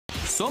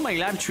saw my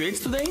live trades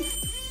today?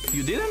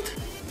 You didn't?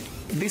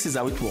 This is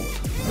how it worked.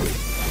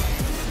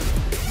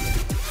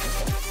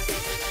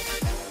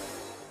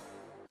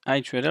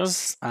 Hi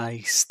traders,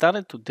 I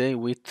started today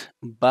with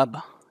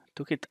BABA.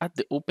 Took it at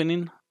the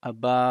opening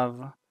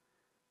above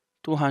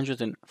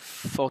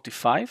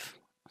 245,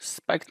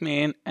 spiked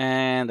me in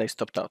and I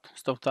stopped out.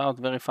 Stopped out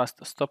very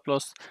fast, stop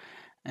loss,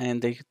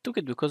 and I took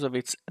it because of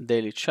its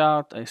daily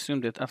chart. I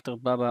assumed that after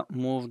BABA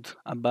moved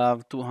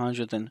above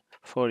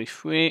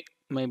 243,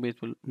 maybe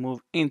it will move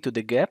into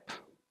the gap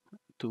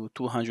to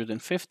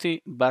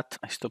 250, but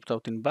I stopped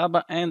out in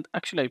BABA, and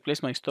actually I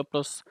placed my stop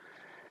loss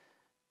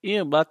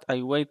here, but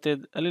I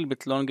waited a little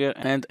bit longer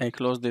and I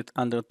closed it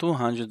under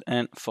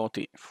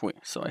 243.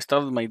 So I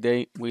started my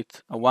day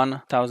with a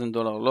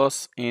 $1,000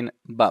 loss in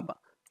BABA.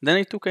 Then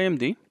I took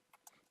AMD.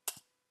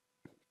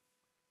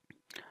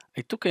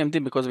 I took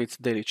AMD because of its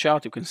daily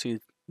chart. You can see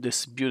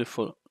this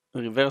beautiful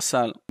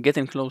reversal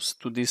getting close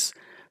to this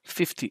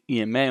 50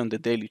 EMA on the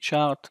daily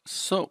chart.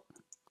 So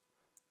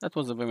that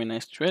was a very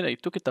nice trade. I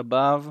took it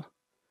above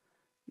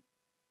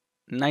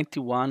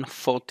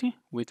 91.40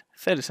 with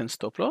 30 cent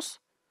stop loss.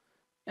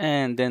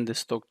 And then the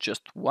stock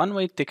just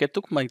one-way ticket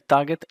took my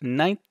target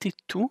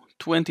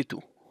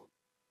 92.22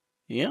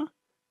 here,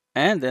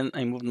 and then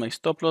I moved my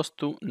stop loss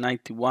to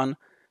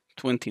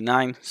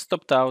 91.29,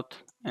 stopped out,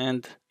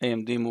 and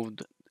AMD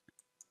moved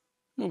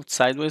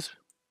sideways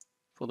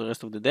for the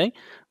rest of the day.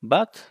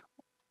 But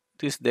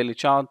this daily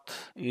chart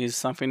is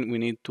something we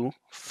need to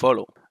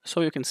follow. So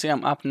you can see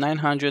I'm up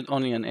 900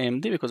 only on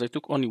AMD because I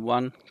took only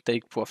one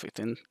take profit,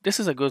 and this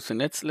is a good thing.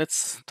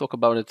 Let's talk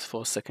about it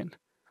for a second.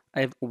 I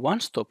have one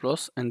stop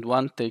loss and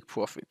one take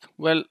profit.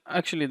 Well,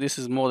 actually this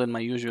is more than my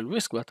usual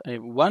risk, but I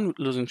have one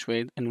losing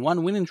trade and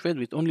one winning trade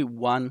with only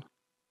one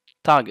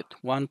target,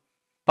 one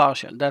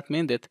partial. That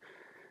means that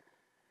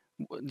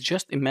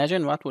just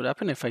imagine what would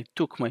happen if I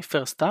took my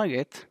first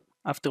target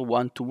after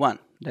 1-to-1.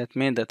 That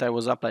meant that I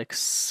was up like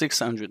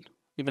 600,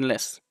 even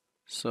less.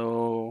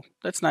 So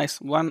that's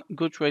nice. One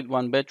good trade,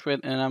 one bad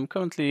trade, and I'm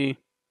currently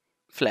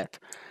flat.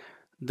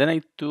 Then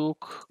I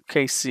took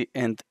KC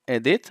and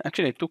edit.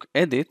 Actually, I took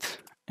edit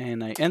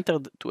and I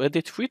entered to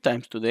edit 3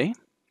 times today.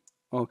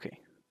 Okay,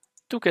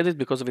 took edit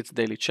because of its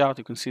daily chart.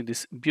 You can see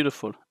this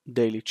beautiful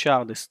daily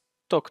chart. The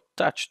stock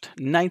touched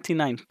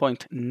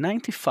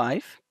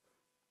 99.95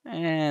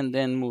 and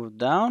then moved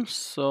down.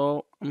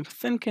 So I'm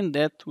thinking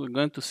that we're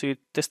going to see it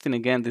testing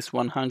again this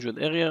 100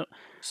 area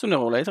sooner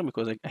or later,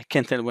 because I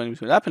can't tell when it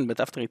will happen, but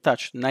after it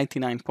touched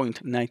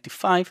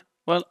 99.95,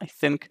 well, I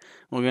think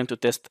we're going to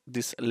test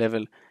this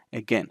level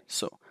again.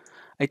 So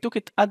I took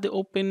it at the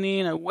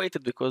opening. I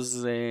waited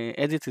because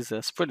edit is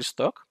a spread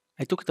stock.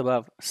 I took it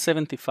above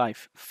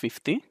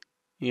 75.50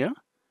 here.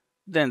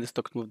 Then the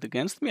stock moved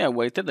against me. I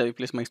waited. I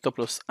placed my stop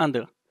loss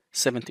under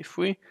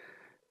 73.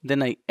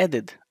 Then I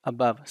added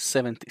above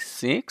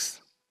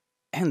 76.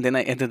 And then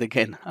I added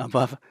again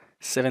above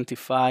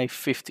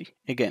 75.50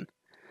 again.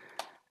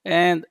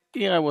 And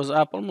here I was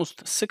up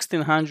almost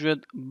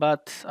 1600,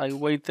 but I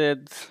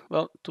waited,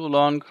 well, too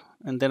long.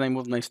 And then I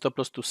moved my stop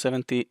loss to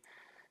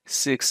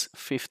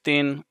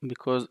 76.15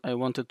 because I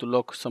wanted to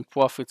lock some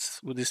profits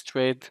with this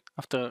trade.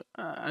 After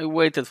I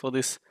waited for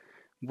this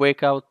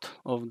breakout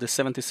of the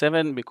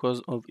 77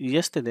 because of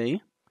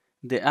yesterday,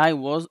 the high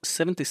was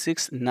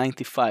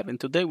 76.95, and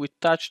today we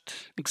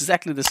touched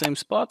exactly the same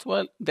spot.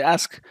 Well, the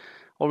ask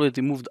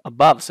already moved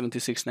above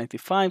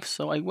 76.95,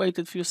 so I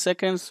waited a few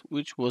seconds,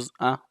 which was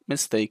a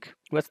mistake.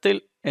 But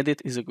still,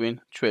 edit is a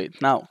green trade.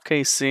 Now,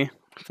 KC,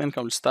 I think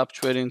I will stop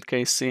trading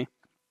KC.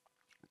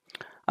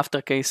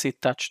 After KC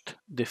touched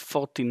the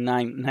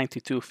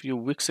 49.92 a few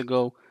weeks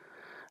ago,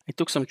 I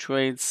took some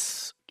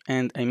trades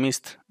and I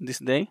missed this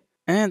day.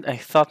 And I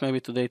thought maybe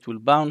today it will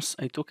bounce.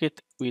 I took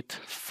it with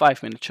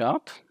 5-minute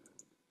chart.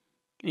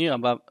 Here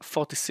above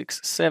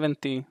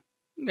 46.70,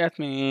 got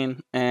me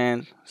in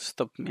and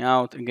stopped me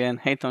out. Again,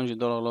 $800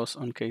 loss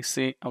on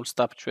KC. I'll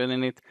stop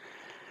trading it.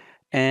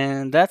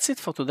 And that's it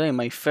for today,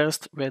 my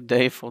first red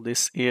day for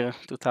this year,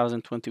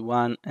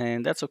 2021.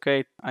 And that's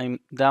okay. I'm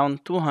down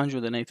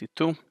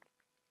 282.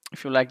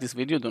 If you like this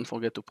video, don't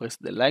forget to press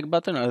the like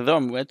button. Although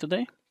I'm red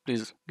today,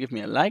 please give me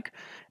a like.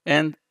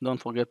 And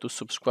don't forget to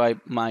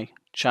subscribe my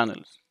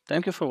channel.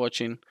 Thank you for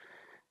watching,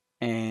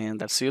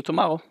 and I'll see you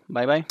tomorrow.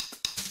 Bye bye.